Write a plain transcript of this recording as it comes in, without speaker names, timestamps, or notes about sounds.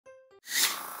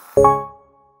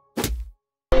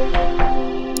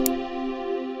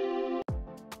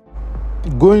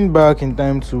Going back in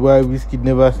time to why Wizkid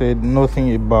never said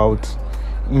nothing about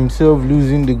himself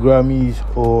losing the Grammys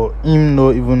or him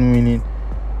not even winning.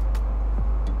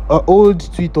 An old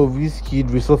tweet of Wizkid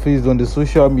resurfaced on the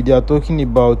social media talking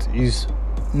about his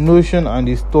notion and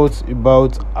his thoughts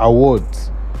about awards.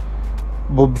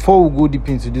 But before we go deep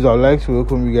into this, I'd like to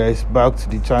welcome you guys back to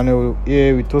the channel.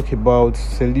 Here we talk about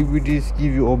celebrities,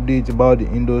 give you updates about the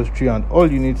industry and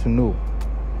all you need to know.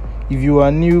 If you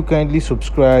are new, kindly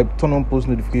subscribe, turn on post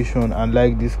notification and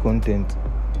like this content.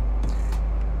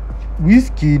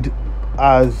 Wizkid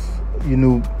has,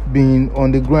 been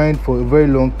on the grind for a very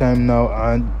long time now,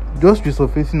 and just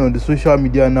resurfacing on the social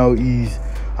media now is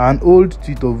an old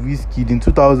tweet of Wizkid in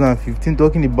 2015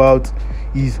 talking about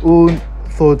his own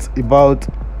thoughts about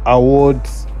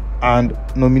awards and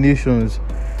nominations.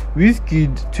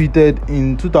 Wizkid tweeted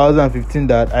in 2015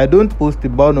 that I don't post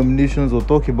about nominations or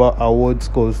talk about awards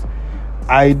because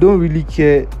I don't really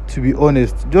care, to be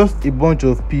honest. Just a bunch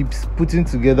of peeps putting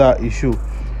together a show.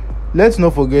 Let's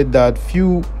not forget that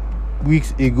few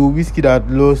weeks ago Wizkid had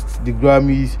lost the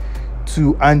Grammys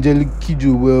to Angelique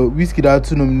Kidjo. Well, Wizkid had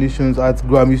 2 nominations at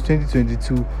Grammys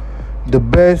 2022, the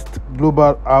best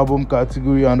global album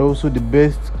category and also the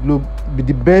best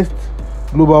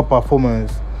global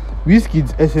performance.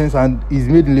 Wizkid's Essence and his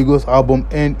Made in Lagos album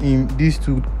earned him these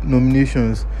 2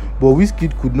 nominations, but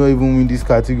Wizkid could not even win these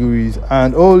categories.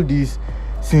 And all this,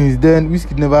 since then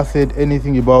Wizkid never said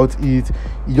anything about it.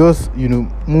 He just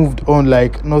moved on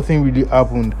like nothing really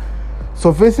happened.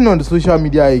 Surfacing on the social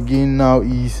media again now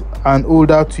is an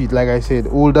older tweet, like I said,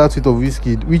 older tweet of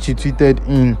Wizkid, which he tweeted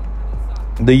in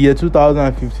the year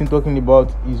 2015 talking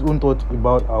about his own thoughts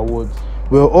about awards.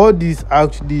 Well, all this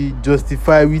actually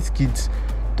justify Wizkid's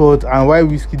thought and why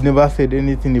Wizkid never said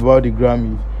anything about the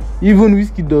Grammys. Even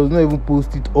Wizkid does not even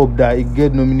post it up that he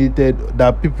get nominated,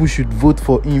 that people should vote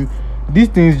for him. These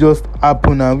things just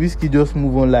happen and Wizkid just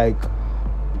move on like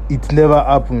it never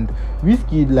happened.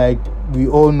 Wizkid, like we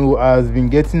all know, has been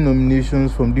getting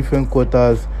nominations from different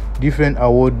quarters, different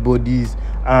award bodies,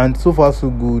 and so far so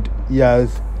good.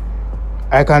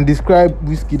 I can describe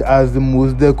Wizkid as the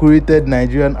most decorated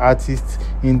Nigerian artist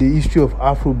in the history of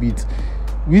Afrobeat.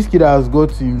 Wizkid has got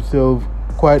to himself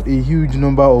quite a huge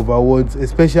number of awards,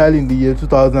 especially in the year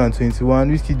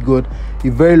 2021. Wizkid got a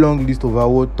very long list of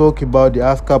awards. Talk about the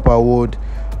ASCAP Award,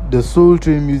 the Soul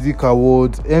Train Music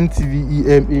Awards, MTV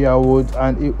EMA Awards,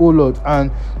 and a whole lot. And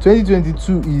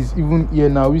 2022 is even here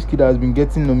now. Wizkid has been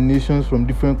getting nominations from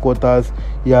different quarters.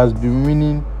 He has been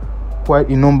winning quite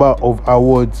a number of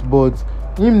awards, but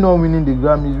him not winning the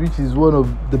Grammys, which is one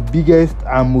of the biggest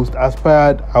and most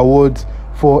aspired awards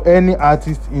for any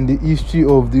artist in the history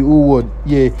of the whole world.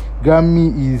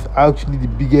 Grammy is actually the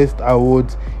biggest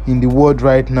award in the world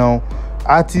right now.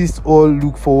 Artists all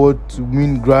look forward to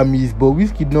win Grammys, but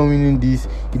Wizkid not winning this.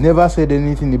 He never said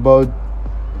anything about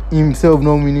himself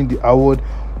not winning the award,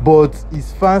 but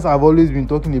his fans have always been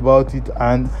talking about it,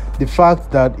 and the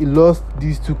fact that he lost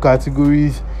these 2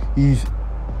 categories is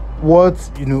what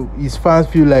his fans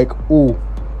feel like, oh,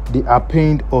 they are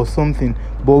pained or something.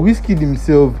 But Wizkid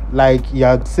himself, like he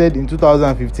had said in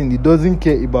 2015, he doesn't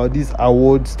care about these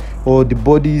awards or the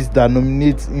bodies that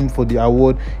nominate him for the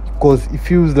award, because he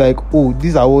feels like, oh,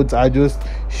 these awards are just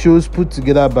shows put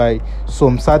together by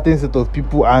some certain set of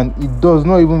people, and it does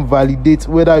not even validate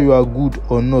whether you are good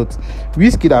or not.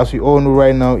 Wizkid, as we all know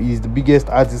right now, is the biggest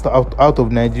artist out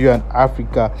of Nigeria and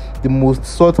Africa, the most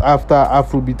sought after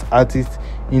Afrobeat artist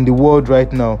in the world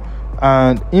right now.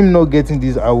 And him not getting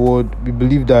this award, we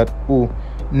believe that, oh,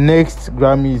 next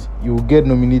Grammys you will get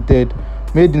nominated.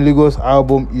 Made in Lagos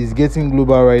album is getting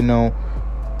global right now,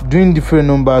 doing different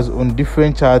numbers on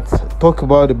different charts. Talk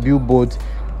about the Billboard.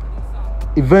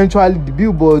 Eventually the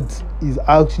Billboard is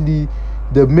actually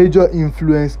the major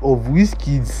influence of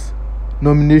Wizkid's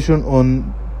nomination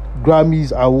on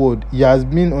Grammys award. He has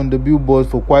been on the Billboard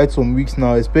for quite some weeks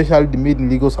now, especially the Made in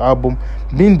Lagos album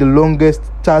being the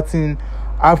longest charting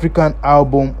African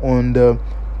album on the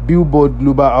Billboard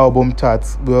global album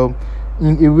charts. Well,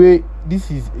 in a way,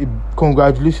 this is a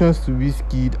congratulations to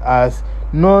Wizkid, as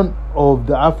none of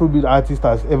the Afrobeat artists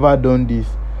has ever done this.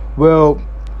 Well,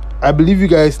 I believe you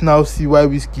guys now see why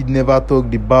Wizkid never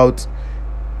talked about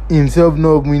himself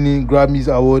not winning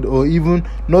Grammys award, or even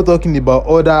not talking about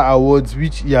other awards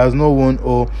which he has not won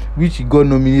or which he got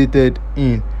nominated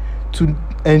in. To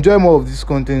enjoy more of this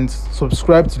content,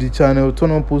 subscribe to the channel, turn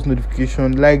on post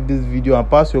notification, like this video and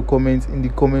pass your comments in the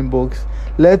comment box.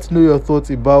 Let's know your thoughts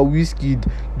about Wizkid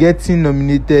getting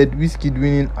nominated, Wizkid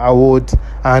winning awards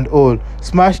and all.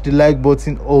 Smash the like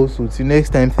button also. Till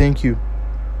next time, thank you.